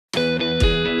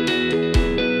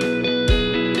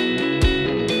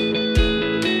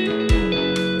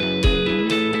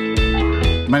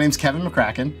name's Kevin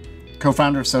McCracken,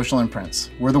 co-founder of Social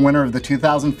Imprints. We're the winner of the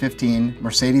 2015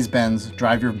 Mercedes-Benz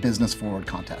Drive Your Business Forward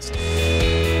contest.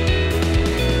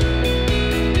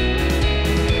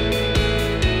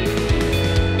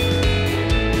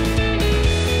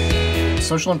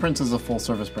 Social Imprints is a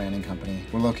full-service branding company.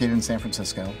 We're located in San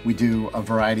Francisco. We do a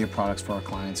variety of products for our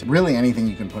clients, really anything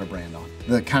you can put a brand on.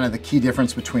 The key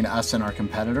difference between us and our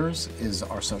competitors is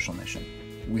our social mission.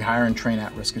 We hire and train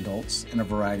at-risk adults in a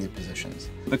variety of positions.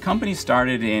 The company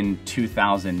started in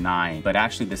 2009, but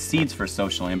actually the seeds for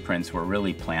Social Imprints were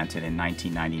really planted in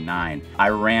 1999. I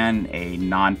ran a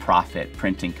nonprofit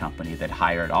printing company that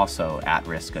hired also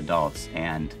at-risk adults,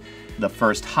 and the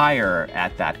first hire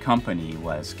at that company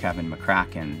was Kevin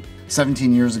McCracken.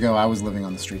 17 years ago, I was living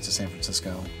on the streets of San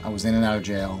Francisco. I was in and out of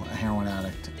jail, a heroin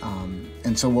addict.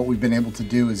 And so what we've been able to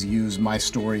do is use my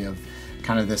story of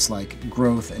kind of this like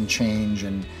growth and change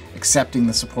and accepting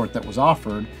the support that was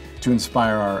offered to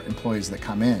inspire our employees that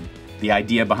come in. The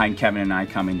idea behind Kevin and I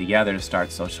coming together to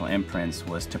start Social Imprints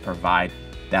was to provide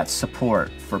that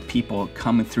support for people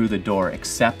coming through the door,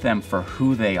 accept them for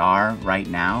who they are right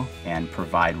now, and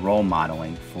provide role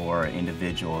modeling for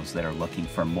individuals that are looking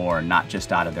for more, not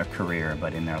just out of their career,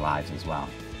 but in their lives as well.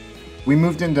 We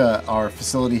moved into our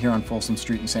facility here on Folsom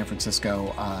Street in San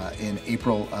Francisco in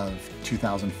April of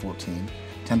 2014.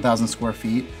 10,000 square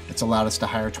feet. It's allowed us to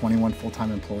hire 21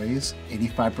 full-time employees.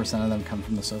 85% of them come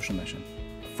from the social mission.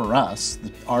 For us,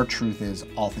 our truth is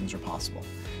all things are possible.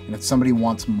 And if somebody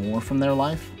wants more from their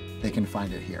life, they can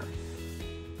find it here.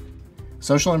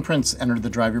 Social Imprints entered the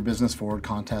Drive Your Business Forward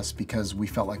contest because we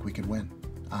felt like we could win.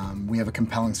 We have a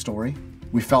compelling story.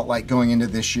 We felt like going into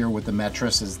this year with the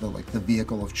Metris as the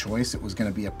vehicle of choice, it was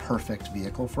going to be a perfect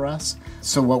vehicle for us.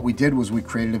 So what we did was we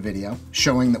created a video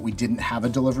showing that we didn't have a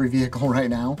delivery vehicle right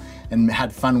now and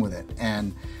had fun with it.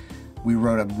 And we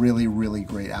wrote a really, really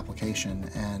great application,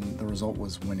 and the result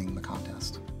was winning the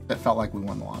contest. It felt like we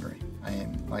won the lottery.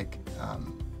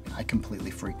 I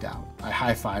completely freaked out. I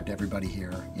high-fived everybody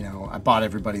here. You know, I bought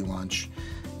everybody lunch.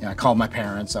 You know, I called my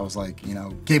parents. I was like, you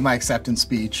know, gave my acceptance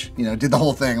speech. You know, did the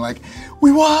whole thing like,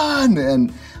 we won.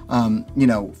 And you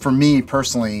know, for me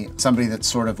personally, somebody that's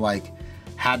sort of like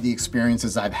had the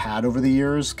experiences I've had over the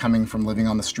years, coming from living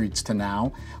on the streets to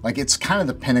now, like it's kind of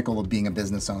the pinnacle of being a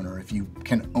business owner if you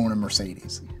can own a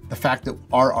Mercedes. The fact that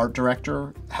our art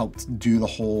director helped do the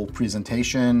whole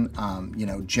presentation, you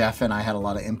know, Jeff and I had a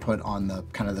lot of input on the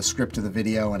kind of the script of the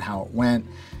video and how it went,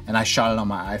 and I shot it on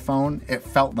my iPhone. It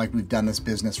felt like we've done this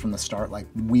business from the start, like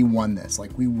we won this,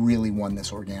 like we really won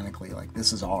this organically, like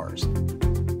this is ours.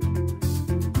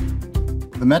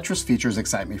 The Metris features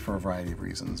excite me for a variety of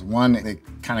reasons. One, they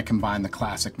kind of combine the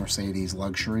classic Mercedes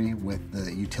luxury with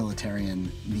the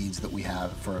utilitarian needs that we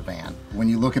have for a van. When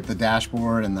you look at the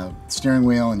dashboard and the steering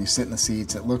wheel and you sit in the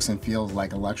seats, it looks and feels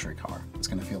like a luxury car. It's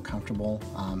going to feel comfortable.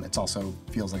 It also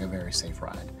feels like a very safe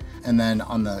ride. And then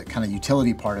on the kind of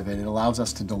utility part of it, it allows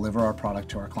us to deliver our product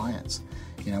to our clients.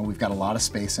 You know, we've got a lot of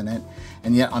space in it,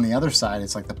 and yet on the other side,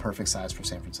 it's like the perfect size for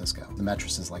San Francisco. The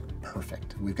Metris is like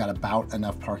perfect. We've got about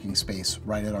enough parking space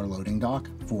right at our loading dock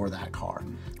for that car.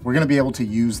 We're gonna be able to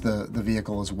use the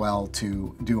vehicle as well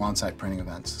to do on-site printing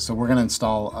events. So we're gonna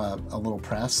install a little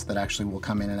press that actually will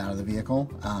come in and out of the vehicle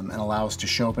and allow us to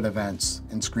show up at events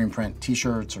and screen print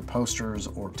t-shirts or posters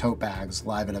or tote bags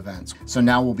live at events. So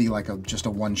now we'll be like just a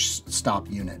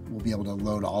one-stop unit. We'll be able to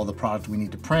load all the product we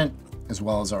need to print, as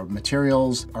well as our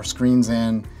materials, our screens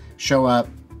in, show up,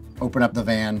 open up the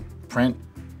van, print,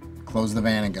 close the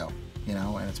van and go, you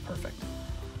know, and it's perfect.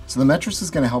 So the Metris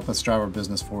is going to help us drive our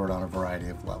business forward on a variety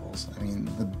of levels. I mean,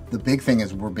 the big thing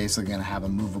is we're basically going to have a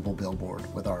movable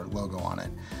billboard with our logo on it.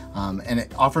 And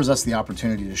it offers us the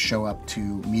opportunity to show up to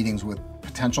meetings with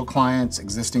potential clients,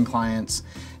 existing clients,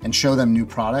 and show them new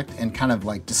product and kind of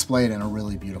like display it in a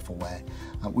really beautiful way.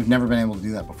 We've never been able to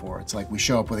do that before. It's like we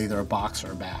show up with either a box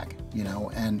or a bag, you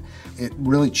know, and it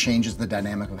really changes the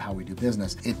dynamic of how we do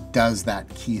business. It does that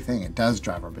key thing. It does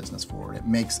drive our business forward. It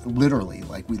makes literally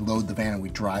like we load the van and we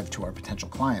drive to our potential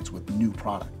clients with new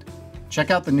product. Check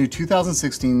out the new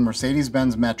 2016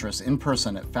 Mercedes-Benz Metris in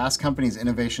person at Fast Company's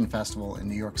Innovation Festival in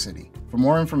New York City. For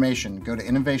more information, go to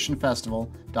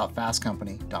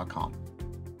innovationfestival.fastcompany.com.